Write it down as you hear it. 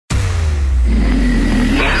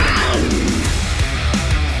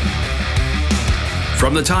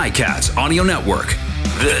From the Ticats Audio Network,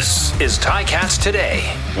 this is Ticats Today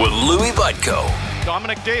with Louis Butko.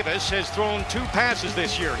 Dominic Davis has thrown 2 passes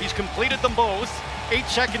this year. He's completed them both. 8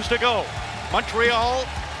 seconds to go. Montreal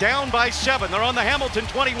down by 7. They're on the Hamilton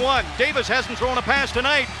 21. Davis hasn't thrown a pass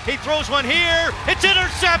tonight. He throws one here. It's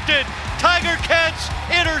intercepted. Tiger Cats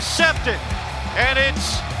intercepted. And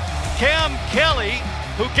it's Cam Kelly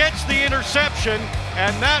who gets the interception,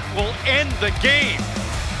 and that will end the game.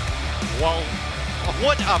 Well,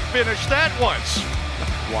 what a finish that was.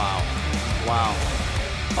 Wow.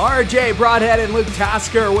 RJ Broadhead and Luke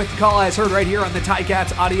Tasker with the call as heard right here on the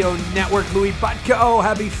Ticats Audio Network. Louis Butko,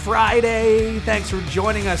 happy Friday. Thanks for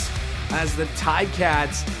joining us as the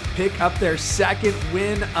Ticats pick up their second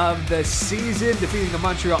win of the season, defeating the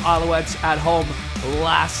Montreal Alouettes at home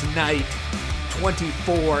last night.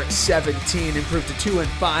 24-17, improved to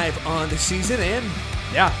 2-5 on the season, and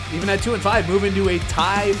even at 2-5, move into a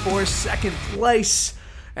tie for second place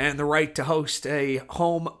and the right to host a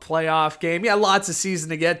home playoff game. Lots of season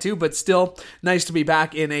to get to, but still nice to be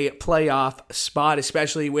back in a playoff spot,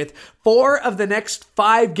 especially with 4 of the next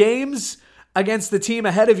 5 games against the team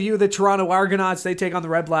ahead of you, the Toronto Argonauts. They take on the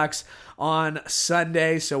Red Blacks on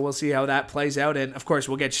Sunday, so we'll see how that plays out. And, of course,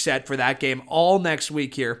 we'll get you set for that game all next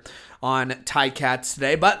week here on Ticats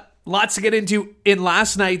Today. But lots to get into in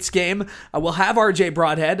last night's game. We'll have RJ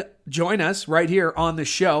Broadhead join us right here on the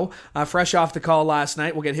show, fresh off the call last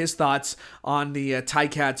night. We'll get his thoughts on the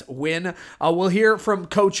Ticats win. We'll hear from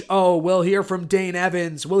Coach O. We'll hear from Dane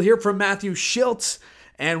Evans. We'll hear from Matthew Shiltz.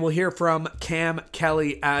 And we'll hear from Cam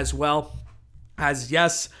Kelly as well. As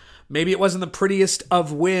yes, maybe it wasn't the prettiest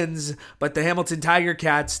of wins, but the Hamilton Tiger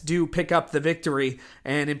Cats do pick up the victory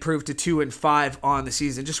and improve to 2-5 on the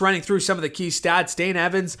season. Just running through some of the key stats. Dane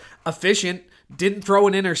Evans, efficient, didn't throw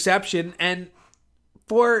an interception, and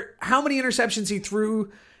for how many interceptions he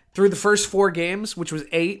threw through the first 4 games, which was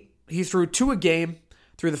 8, he threw 2 a game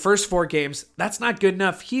through the first 4 games. That's not good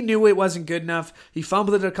enough. He knew it wasn't good enough. He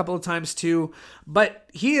fumbled it a couple of times too, but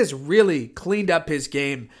he has really cleaned up his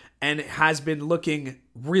game and has been looking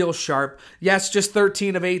real sharp. Yes, just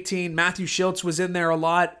 13 of 18. Matthew Shiltz was in there a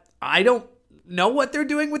lot. I don't know what they're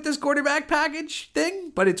doing with this quarterback package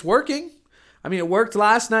thing, but it's working. I mean, it worked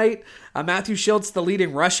last night. Matthew Shiltz, the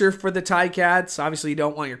leading rusher for the Ticats. Obviously, you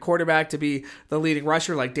don't want your quarterback to be the leading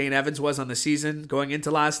rusher like Dane Evans was on the season going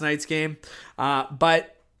into last night's game.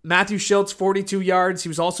 But Matthew Shiltz, 42 yards. He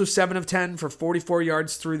was also 7 of 10 for 44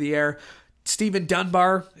 yards through the air. Stephen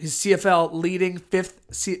Dunbar, his CFL leading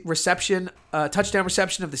 5th reception, touchdown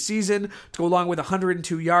reception of the season to go along with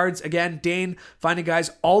 102 yards. Again, Dane finding guys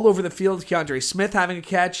all over the field. Keandre Smith having a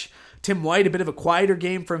catch. Tim White, a bit of a quieter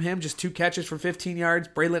game from him, just 2 catches for 15 yards.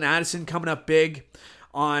 Braylon Addison coming up big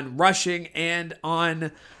on rushing and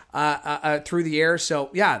on through the air. So,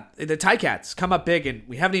 the Ticats come up big, and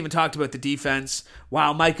we haven't even talked about the defense.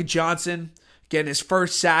 Wow, Micah Johnson getting his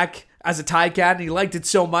first sack as a Ticat, and he liked it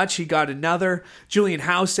so much, he got another. Julian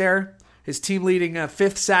House there, his team leading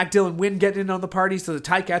 5th sack. Dylan Wynn getting in on the party, so the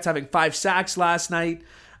Ticats having 5 sacks last night.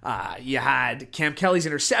 You had Cam Kelly's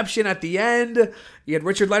interception at the end. You had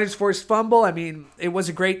Richard Leonard's forced fumble. I mean, it was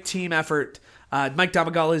a great team effort. Mike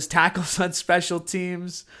Domagala's tackles on special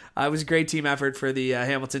teams. It was a great team effort for the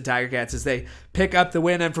Hamilton Tiger Cats as they pick up the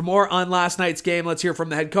win. And for more on last night's game, let's hear from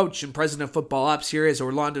the head coach and president of football ops. Here is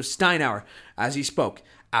Orlando Steinauer as he spoke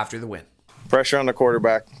after the win. Pressure on the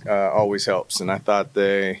quarterback always helps, and I thought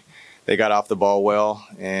they got off the ball well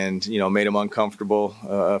and made them uncomfortable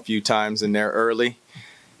a few times in there early,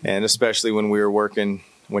 and especially when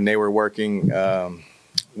they were working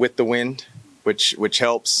with the wind, which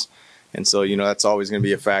helps, and so that's always going to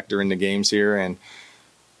be a factor in the games here. And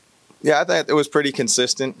I thought it was pretty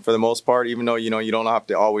consistent for the most part, even though you don't have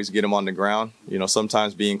to always get them on the ground.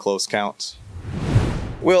 Sometimes being close counts.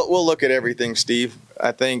 We'll look at everything, Steve.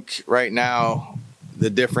 I think right now the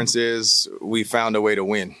difference is we found a way to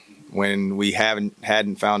win when we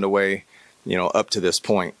hadn't found a way, up to this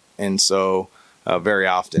point. And so very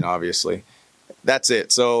often, obviously, that's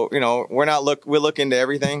it. So, we look into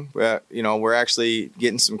everything, but, we're actually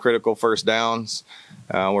getting some critical first downs.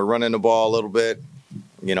 We're running the ball a little bit.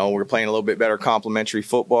 We're playing a little bit better complementary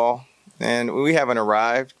football, and we haven't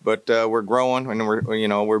arrived, but we're growing and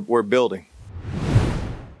we're building.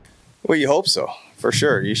 Well, you hope so, for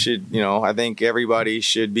sure. You should, I think everybody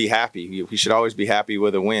should be happy. We should always be happy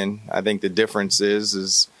with a win. I think the difference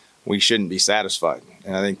is we shouldn't be satisfied.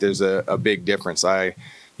 And I think there's a big difference. I'd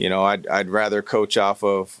rather coach off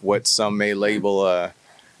of what some may label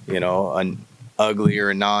an ugly or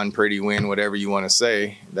a non-pretty win, whatever you want to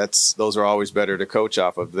say. Those are always better to coach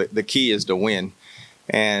off of. The key is to win.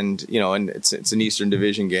 And, and it's an Eastern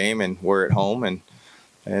Division game, and we're at home, and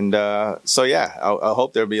And so, yeah, I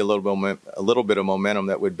hope there'll be a little bit of momentum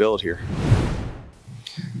that would build here.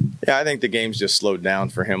 Yeah, I think the game's just slowed down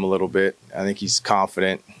for him a little bit. I think he's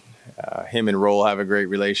confident. Him and Roll have a great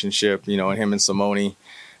relationship, and him and Simone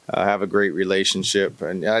have a great relationship.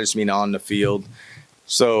 And I just mean on the field.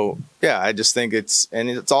 So, yeah, I just think it's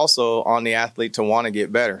also on the athlete to want to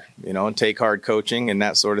get better, and take hard coaching and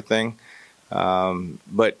that sort of thing.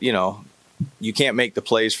 But, you can't make the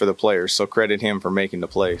plays for the players, so credit him for making the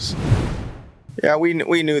plays. Yeah, we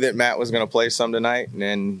knew that Matt was going to play some tonight,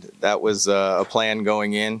 and that was a plan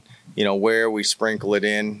going in. Where we sprinkle it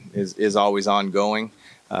in is always ongoing.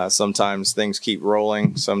 Sometimes things keep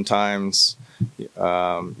rolling. Sometimes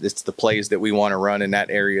it's the plays that we want to run in that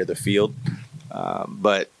area of the field.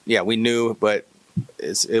 But, yeah, we knew, but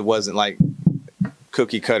it wasn't like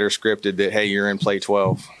cookie cutter scripted that, hey, you're in play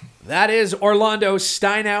 12. That is Orlando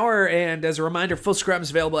Steinauer, and as a reminder, full scrum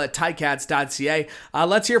is available at ticats.ca.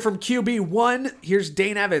 Let's hear from QB1. Here's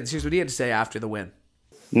Dane Evans. Here's what he had to say after the win.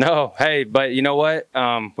 No, hey, but you know what?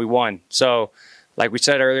 We won. So, like we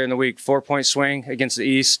said earlier in the week, 4-point swing against the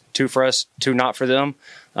East, 2 for us, 2 not for them.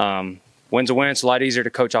 Win's a win. It's a lot easier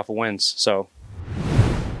to coach off of wins. So,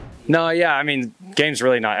 no, yeah, I mean, game's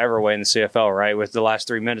really not ever away in the CFL, right, with the last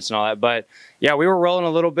 3 minutes and all that. But, yeah, we were rolling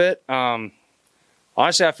a little bit.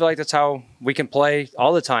 Honestly, I feel like that's how we can play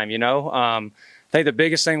all the time, I think the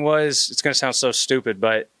biggest thing was, it's going to sound so stupid,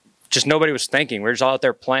 but just nobody was thinking. We were just all out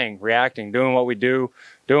there playing, reacting, doing what we do,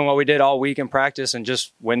 doing what we did all week in practice, and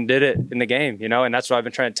just went and did it in the game, And that's what I've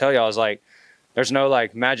been trying to tell you. I was like, there's no,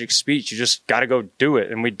 magic speech. You just got to go do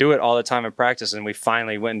it. And we do it all the time in practice, and we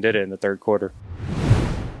finally went and did it in the third quarter.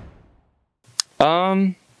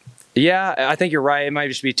 Yeah, I think you're right. It might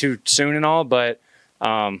just be too soon and all, but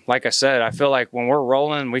like I said, I feel like when we're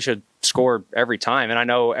rolling, we should score every time. And I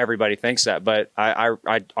know everybody thinks that, but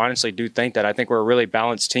I honestly do think that. I think we're a really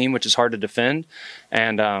balanced team, which is hard to defend.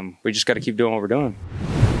 And we just got to keep doing what we're doing.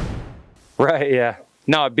 Right, yeah.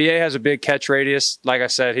 No, BA has a big catch radius. Like I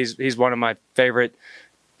said, he's one of my favorite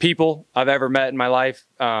people I've ever met in my life.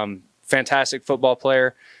 Fantastic football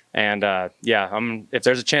player. And, if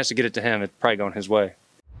there's a chance to get it to him, it's probably going his way.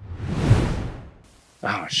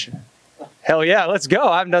 Oh, shit. Hell yeah, let's go.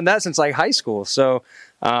 I haven't done that since high school. So,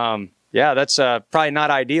 that's probably not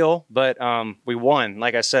ideal, but we won,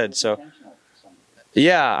 like I said. So,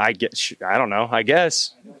 yeah, I don't know, I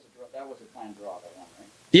guess. That was a planned draw, that one,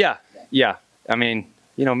 right? Yeah. I mean,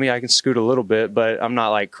 me, I can scoot a little bit, but I'm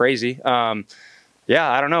not crazy. I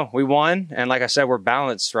don't know. We won, and like I said, we're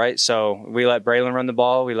balanced, right? So we let Braylon run the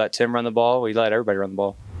ball, we let Tim run the ball, we let everybody run the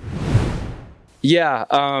ball. Yeah,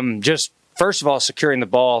 just first of all, securing the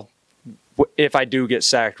ball. If I do get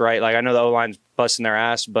sacked, right? I know the O-line's busting their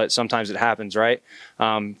ass, but sometimes it happens, right?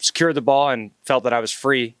 Secured the ball and felt that I was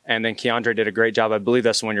free, and then Keandre did a great job. I believe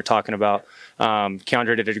that's the one you're talking about.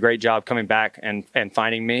 Keandre did a great job coming back and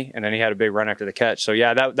finding me, and then he had a big run after the catch. So,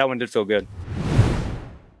 yeah, that one did feel good.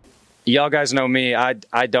 Y'all guys know me.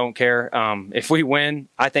 I don't care. If we win,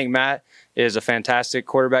 I think Matt is a fantastic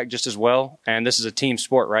quarterback just as well. And this is a team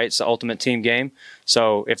sport, right? It's the ultimate team game.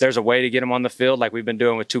 So if there's a way to get him on the field like we've been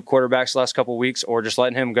doing with 2 quarterbacks the last couple of weeks, or just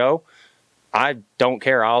letting him go, I don't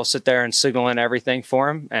care. I'll sit there and signal in everything for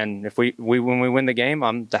him. And if when we win the game,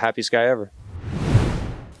 I'm the happiest guy ever.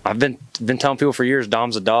 I've been telling people for years,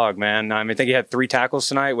 Dom's a dog, man. I think he had 3 tackles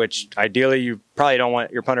tonight, which ideally you probably don't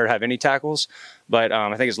want your punter to have any tackles. But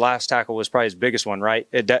I think his last tackle was probably his biggest one, right?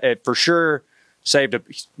 It for sure saved an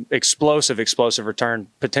explosive return,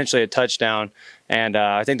 potentially a touchdown. And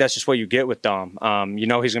I think that's just what you get with Dom. He's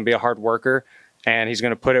going to be a hard worker, and he's going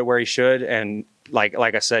to put it where he should. And like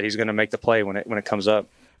I said, he's going to make the play when it comes up.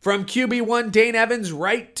 From QB1, Dane Evans,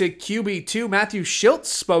 right to QB2, Matthew Schiltz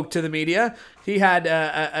spoke to the media. He had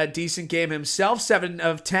a decent game himself, 7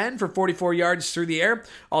 of 10 for 44 yards through the air.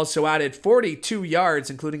 Also added 42 yards,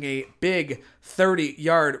 including a big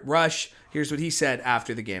 30-yard rush. Here's what he said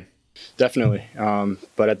after the game. Definitely.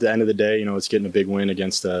 But at the end of the day, it's getting a big win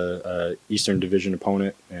against a Eastern Division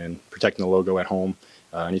opponent and protecting the logo at home.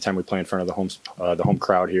 Anytime we play in front of the home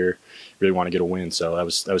crowd here, really want to get a win. So that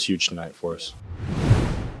was huge tonight for us.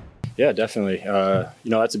 Yeah, definitely.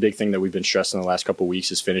 That's a big thing that we've been stressing the last couple of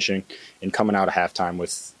weeks is finishing and coming out of halftime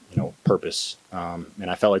with, purpose. And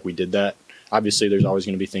I felt like we did that. Obviously, there's always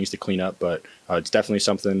going to be things to clean up, but it's definitely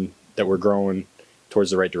something that we're growing towards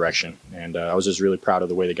the right direction. And I was just really proud of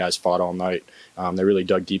the way the guys fought all night. They really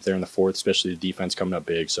dug deep there in the fourth, especially the defense coming up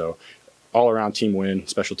big. So all-around team win.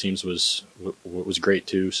 Special teams was great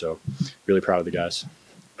too. So really proud of the guys.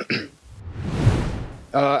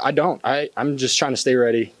 I don't. I'm just trying to stay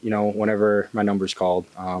ready, whenever my number's called.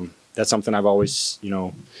 that's something I've always,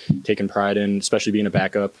 taken pride in, especially being a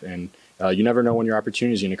backup. And you never know when your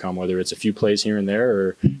opportunity is going to come, whether it's a few plays here and there,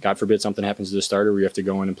 or God forbid something happens to the starter where you have to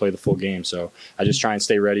go in and play the full game. So I just try and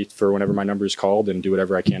stay ready for whenever my number is called and do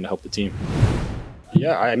whatever I can to help the team.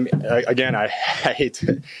 Yeah, I hate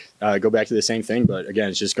to go back to the same thing, but again,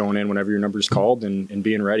 it's just going in whenever your number is called and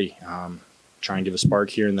being ready. Try and give a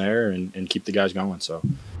spark here and there and keep the guys going. So,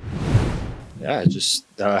 yeah, just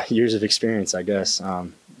years of experience, I guess,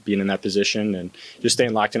 being in that position and just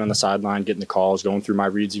staying locked in on the sideline, getting the calls, going through my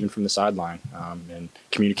reads even from the sideline, and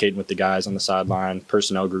communicating with the guys on the sideline,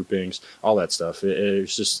 personnel groupings, all that stuff.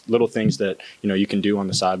 It's just little things that, you can do on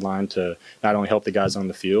the sideline to not only help the guys on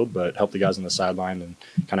the field, but help the guys on the sideline and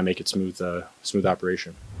kind of make it smooth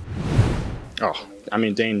operation. Oh, I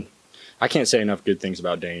mean, Dane, I can't say enough good things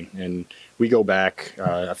about Dane. And we go back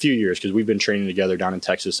a few years because we've been training together down in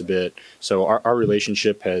Texas a bit. So our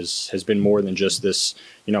relationship has been more than just this,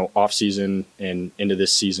 off season and into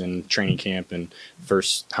this season training camp and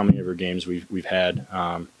first how many ever games we've had.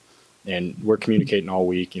 And we're communicating all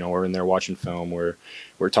week. We're in there watching film. We're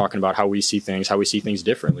talking about how we see things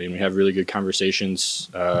differently, and we have really good conversations,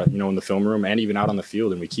 in the film room and even out on the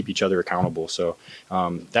field, and we keep each other accountable. So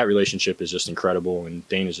that relationship is just incredible, and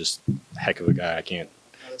Dane is just a heck of a guy. I can't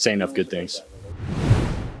say enough good things.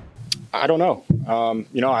 I don't know. I'm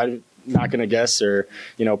not going to guess or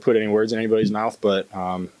put any words in anybody's mouth, but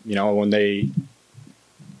when they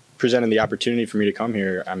presented the opportunity for me to come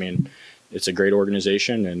here, I mean, it's a great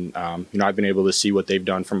organization, and I've been able to see what they've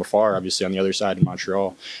done from afar, obviously on the other side in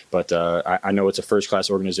Montreal. But I know it's a first-class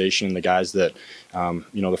organization, and the guys that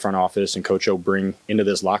the front office and Coach O bring into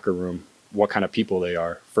this locker room, what kind of people they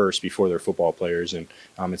are first before they're football players, and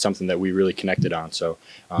it's something that we really connected on. So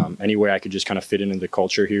any way I could just kind of fit into the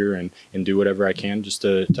culture here and do whatever I can just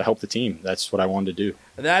to help the team, that's what I wanted to do.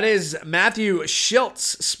 That is Matthew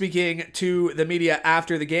Shiltz speaking to the media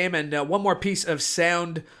after the game, and one more piece of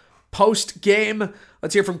sound post-game.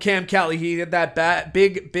 Let's hear from Cam Kelly. He did that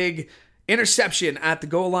big interception at the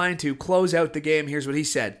goal line to close out the game. Here's what he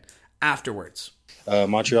said afterwards.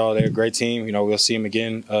 Montreal, they're a great team. We'll see them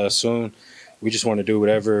again soon. We just want to do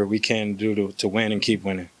whatever we can do to win and keep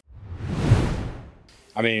winning.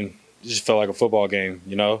 I mean, it just felt like a football game,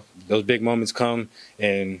 Those big moments come,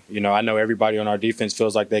 and, I know everybody on our defense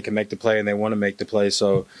feels like they can make the play and they want to make the play.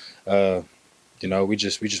 So, we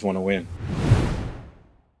just want to win.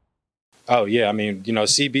 Oh, yeah. I mean,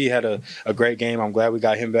 CB had a great game. I'm glad we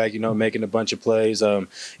got him back, making a bunch of plays. Our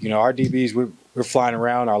DBs, we're flying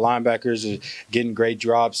around. Our linebackers are getting great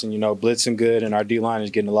drops and, blitzing good. And our D-line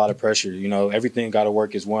is getting a lot of pressure. Everything got to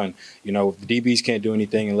work as one. The DBs can't do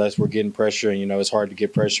anything unless we're getting pressure. And, it's hard to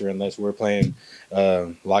get pressure unless we're playing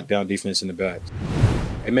lockdown defense in the back.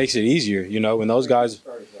 It makes it easier, when those guys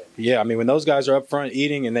 – yeah, I mean, when those guys are up front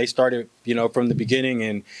eating and they started, from the beginning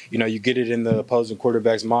and, you get it in the opposing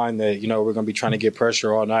quarterback's mind that, we're going to be trying to get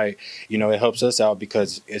pressure all night, it helps us out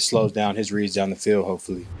because it slows down his reads down the field,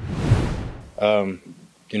 hopefully. I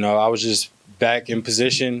was just back in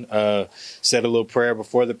position, said a little prayer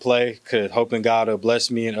before the play, hoping God will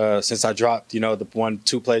bless me since I dropped, the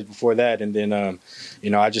 1-2 plays before that. And then,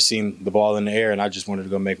 I just seen the ball in the air and I just wanted to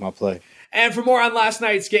go make my play. And for more on last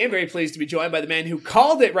night's game, very pleased to be joined by the man who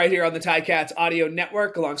called it right here on the Ticats Audio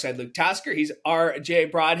Network alongside Luke Tasker. He's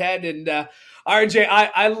RJ Broadhead. And RJ,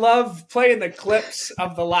 I love playing the clips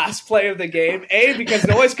of the last play of the game. A, because it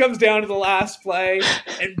always comes down to the last play.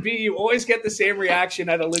 And B, you always get the same reaction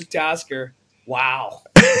out of Luke Tasker. Wow.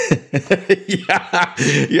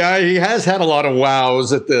 Yeah, he has had a lot of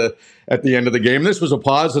wows at the end of the game. This was a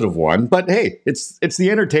positive one. But, hey, it's the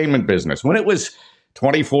entertainment business. When it was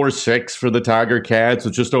 24-6 for the Tiger Cats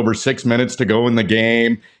with just over 6 minutes to go in the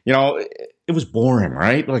game, it was boring,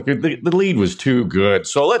 right? Like the lead was too good.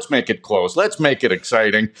 So let's make it close. Let's make it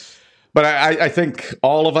exciting. But I think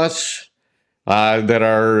all of us that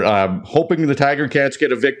are hoping the Tiger Cats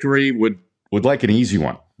get a victory would like an easy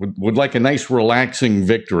one, would like a nice relaxing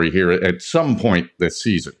victory here at some point this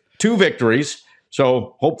season. 2 victories.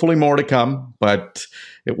 So hopefully more to come, but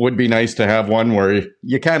it would be nice to have one where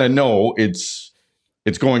you kind of know it's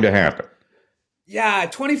going to happen. Yeah,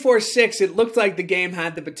 24-6, it looked like the game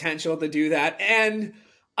had the potential to do that. And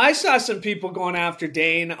I saw some people going after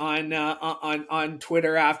Dane on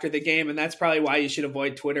Twitter after the game, and that's probably why you should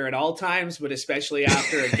avoid Twitter at all times, but especially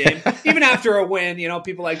after a game. Even after a win,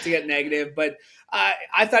 people like to get negative. But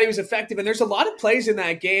I thought he was effective. And there's a lot of plays in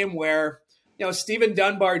that game where, Stephen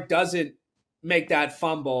Dunbar doesn't make that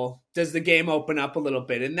fumble. Does the game open up a little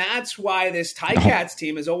bit? And that's why this Ticats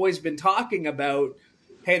team has always been talking about,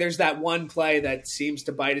 hey, there's that one play that seems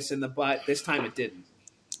to bite us in the butt. This time it didn't.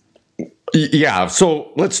 Yeah,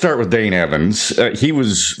 so let's start with Dane Evans. He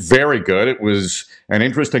was very good. It was an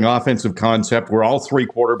interesting offensive concept where all three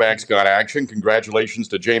quarterbacks got action. Congratulations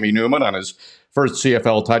to Jamie Newman on his first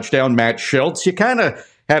CFL touchdown. Matt Schultz, you kind of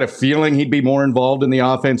had a feeling he'd be more involved in the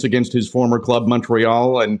offense against his former club,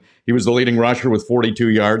 Montreal, and he was the leading rusher with 42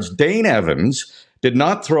 yards. Dane Evans did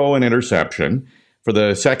not throw an interception for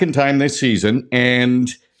the second time this season,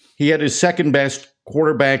 and he had his second best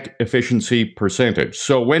quarterback efficiency percentage.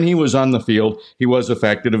 So when he was on the field, he was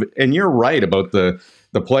effective. And you're right about the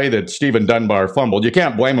play that Stephen Dunbar fumbled. You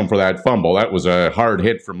can't blame him for that fumble. That was a hard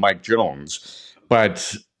hit from Mike Jones.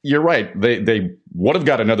 But you're right. They would have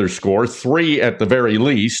got another score, 3 at the very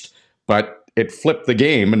least, but it flipped the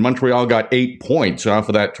game, and Montreal got 8 points off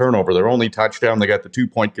of that turnover. Their only touchdown, they got the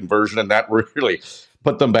 2-point conversion, and that really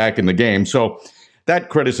put them back in the game. So that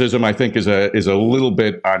criticism, I think, is a little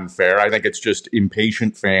bit unfair. I think it's just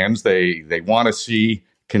impatient fans. They want to see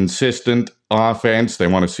consistent offense. They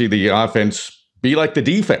want to see the offense be like the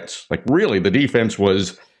defense. Like, really, the defense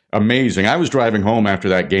was amazing. I was driving home after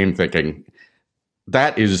that game thinking,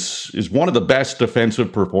 that is one of the best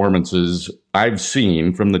defensive performances I've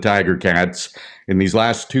seen from the Tiger Cats in these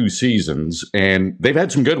last 2 seasons, and they've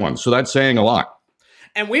had some good ones, so that's saying a lot.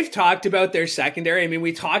 And we've talked about their secondary. I mean,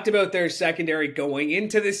 we talked about their secondary going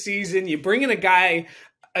into the season. You bring in a guy,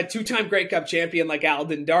 a 2-time Grey Cup champion like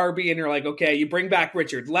Alden Darby, and you're like, okay, you bring back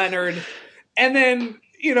Richard Leonard. And then,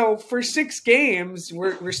 for 6 games,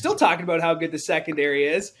 we're still talking about how good the secondary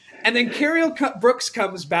is. And then Cariel Brooks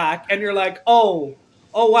comes back, and you're like, oh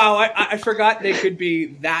wow, I forgot they could be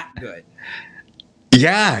that good.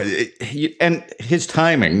 Yeah, and his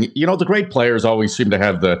timing. The great players always seem to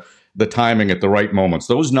have the timing at the right moments.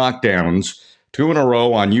 Those knockdowns, 2 in a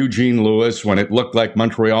row on Eugene Lewis when it looked like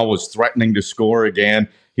Montreal was threatening to score again.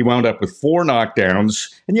 He wound up with 4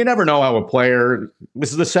 knockdowns, and you never know how a player.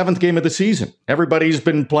 This is the 7th game of the season. Everybody's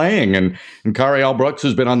been playing, and Cariel Brooks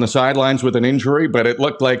has been on the sidelines with an injury, but it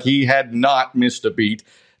looked like he had not missed a beat.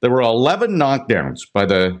 There were 11 knockdowns by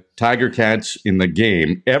the Tiger Cats in the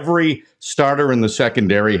game. Every starter in the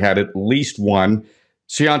secondary had at least 1.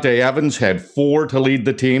 Ciante Evans had 4 to lead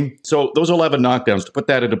the team. So those 11 knockdowns, to put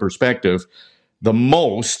that into perspective, the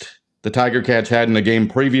most the Tiger Cats had in the game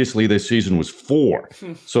previously this season was 4.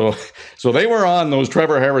 So they were on those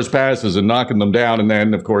Trevor Harris passes and knocking them down. And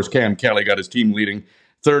then, of course, Cam Kelly got his team leading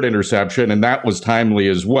 3rd interception, and that was timely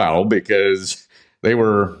as well because they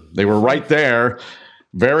were right there,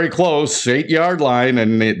 very close, 8-yard line,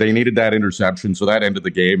 and they needed that interception. So that ended the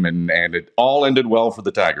game, and it all ended well for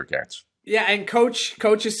the Tiger Cats. Yeah, and Coach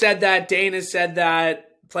has said that. Dane has said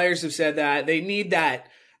that. Players have said that. They need that.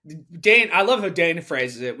 Dane, I love how Dane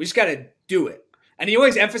phrases it. We just got to do it. And he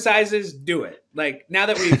always emphasizes do it. Like, now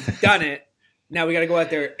that we've done it, now we got to go out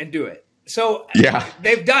there and do it. So yeah,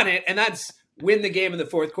 they've done it, and that's win the game in the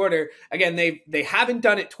 4th quarter. Again, they haven't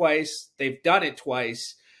done it twice. They've done it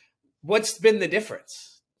twice. What's been the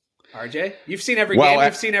difference, RJ? You've seen every game.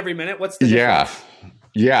 You've seen every minute. What's the difference?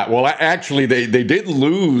 Yeah, well, actually, they did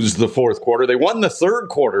lose the 4th quarter. They won the 3rd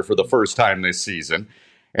quarter for the first time this season,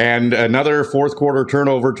 and another 4th quarter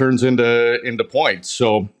turnover turns into points.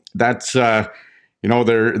 So that's they're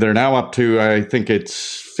now up to, I think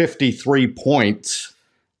it's 53 points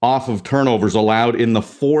off of turnovers allowed in the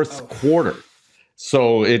 4th quarter.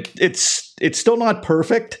 So it's still not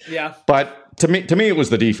perfect. Yeah, but to me, it was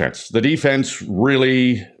the defense. The defense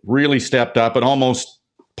really, really stepped up and almost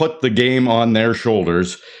put the game on their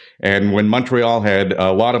shoulders. And when Montreal had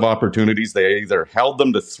a lot of opportunities, they either held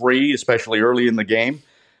them to 3, especially early in the game,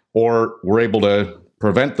 or were able to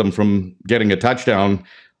prevent them from getting a touchdown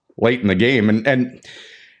late in the game. And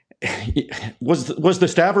was the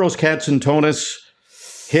Stavros Katsantonis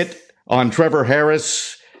hit on Trevor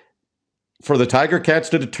Harris for the Tiger Cats,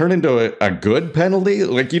 did it turn into a good penalty?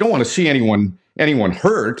 Like, you don't want to see anyone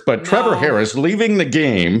hurt, but no. Trevor Harris leaving the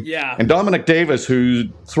game, and Dominic Davis, who's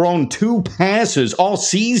thrown 2 passes all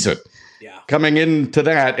season, coming into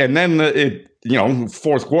that, and then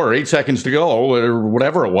 4th quarter, 8 seconds to go, or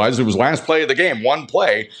whatever it was last play of the game, 1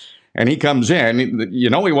 play, and he comes in, he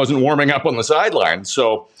wasn't warming up on the sideline,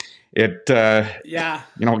 so it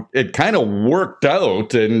kind of worked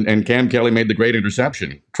out, and Cam Kelly made the great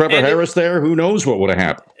interception. Trevor Harris there, who knows what would have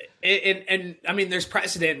happened. And I mean, there's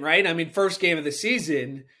precedent, right? I mean, first game of the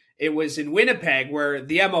season, it was in Winnipeg where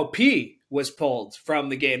the MOP was pulled from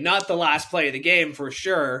the game, not the last play of the game for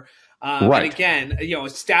sure. Right. And again,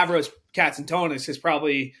 Stavros Katsantonis is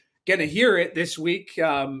probably going to hear it this week,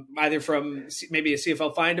 either from maybe a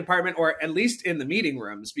CFL fine department or at least in the meeting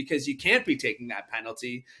rooms, because you can't be taking that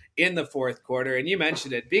penalty in the 4th quarter. And you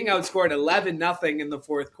mentioned it, being outscored 11-0 in the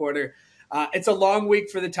 4th quarter. It's a long week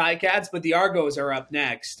for the Ticats, but the Argos are up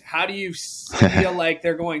next. How do you feel like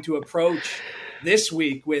they're going to approach this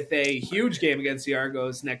week with a huge game against the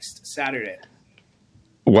Argos next Saturday?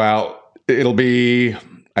 Well, it'll be,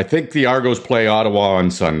 I think the Argos play Ottawa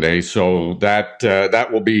on Sunday, so that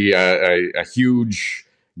will be a huge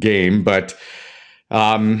game. But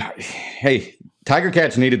hey, Tiger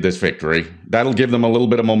Cats needed this victory. That'll give them a little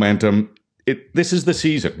bit of momentum. This is the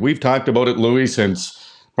season. We've talked about it, Louis, since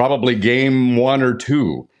probably game 1 or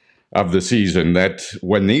 2 of the season, that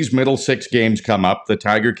when these middle 6 games come up, the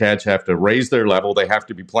Tiger Cats have to raise their level. They have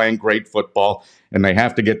to be playing great football, and they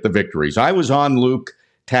have to get the victories. I was on Luke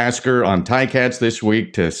Tasker on Ticats this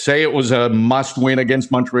week to say it was a must-win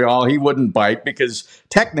against Montreal. He wouldn't bite because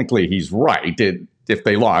technically he's right. If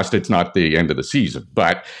they lost, it's not the end of the season.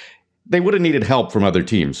 But they would have needed help from other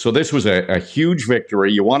teams. So this was a huge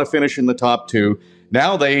victory. You want to finish in the top 2.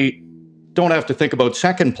 Now they don't have to think about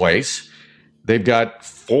second place. They've got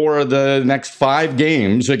 4 of the next 5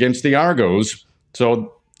 games against the Argos.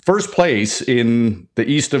 So first place in the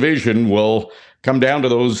East Division will come down to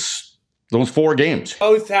those 4 games.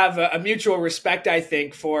 Both have a mutual respect, I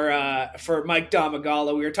think, for Mike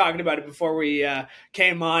Domagala. We were talking about it before we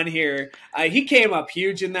came on here. He came up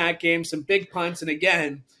huge in that game, some big punts. And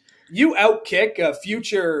again, you outkick a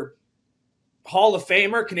future Hall of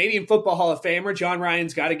Famer, Canadian Football Hall of Famer. John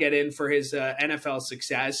Ryan's got to get in for his NFL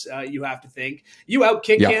success, you have to think. You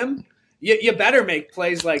outkick him, you better make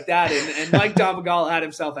plays like that. And Mike Domagala had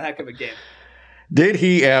himself a heck of a game. Did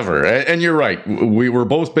he ever? And you're right. We were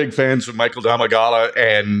both big fans of Michael Domagala,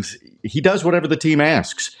 and he does whatever the team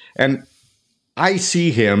asks. And I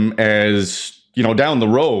see him as, down the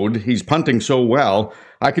road, he's punting so well.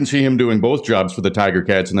 I can see him doing both jobs for the Tiger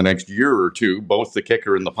Cats in the next year or two, both the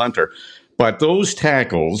kicker and the punter. But those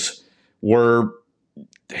tackles were,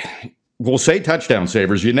 we'll say touchdown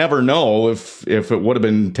savers. You never know if it would have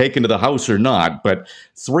been taken to the house or not. But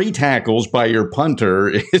 3 tackles by your punter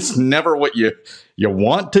is never what you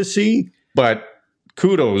want to see. But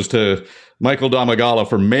kudos to Michael Domagala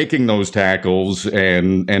for making those tackles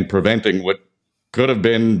and preventing what could have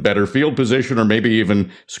been better field position or maybe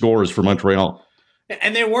even scores for Montreal.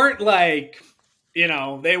 And they weren't like...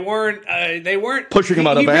 they weren't pushing him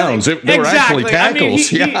out of bounds. They were actually tackles.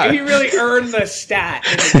 He really earned the stat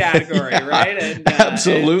in the category, right? And,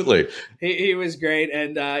 absolutely. He was great.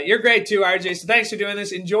 And you're great too, RJ. So thanks for doing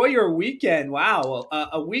this. Enjoy your weekend. Wow.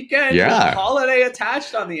 A weekend with a holiday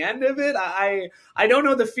attached on the end of it. I don't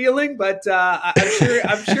know the feeling, but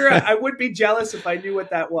I'm sure I would be jealous if I knew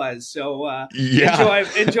what that was. So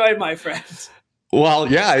enjoy, my friends.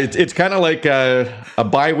 Well, yeah, it's kind of like a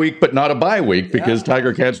bye week, but not a bye week because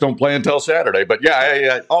Tiger Cats don't play until Saturday. But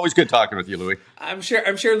always good talking with you, Louis. I'm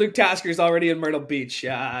sure Luke Tasker's already in Myrtle Beach.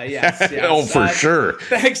 Yes. Oh, for sure.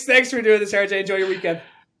 Thanks for doing this, RJ. Enjoy your weekend.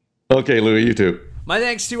 Okay, Louis, you too. My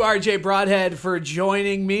thanks to RJ Broadhead for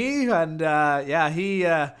joining me, and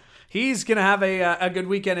he's going to have a good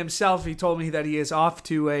weekend himself. He told me that he is off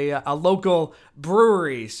to a local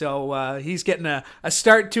brewery. So he's getting a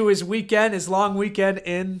start to his weekend, his long weekend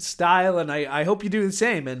in style. And I hope you do the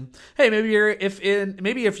same. And hey, maybe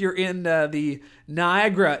if you're in the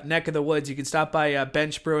Niagara neck of the woods, you can stop by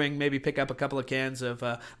Bench Brewing, maybe pick up a couple of cans of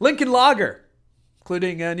Lincoln Lager,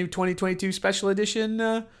 including a new 2022 special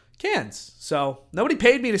edition cans. So nobody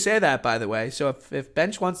paid me to say that, by the way. So if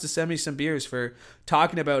Bench wants to send me some beers for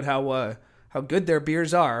talking about how good their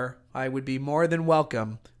beers are, I would be more than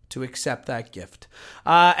welcome to accept that gift.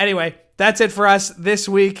 Anyway, that's it for us this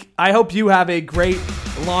week. I hope you have a great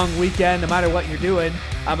long weekend, no matter what you're doing.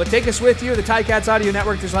 But take us with you, the Ticats Audio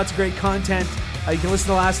Network. There's lots of great content. You can listen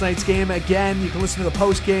to last night's game again. You can listen to the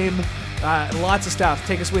post game. Lots of stuff.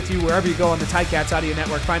 Take us with you wherever you go on the Ticats Audio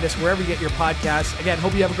Network. Find us wherever you get your podcasts. Again,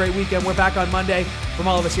 hope you have a great weekend. We're back on Monday. From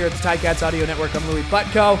all of us here at the Ticats Audio Network, I'm Louis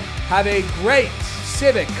Butko. Have a great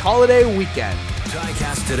civic holiday weekend.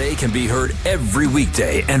 Ticats Today can be heard every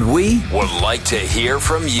weekday, and we would like to hear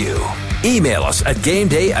from you. Email us at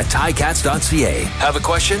gameday@ticats.ca. Have a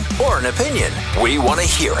question or an opinion? We want to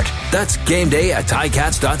hear it. That's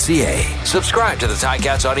gameday@ticats.ca. Subscribe to the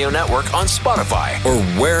Ticats Audio Network on Spotify or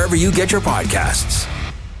wherever you get your podcasts.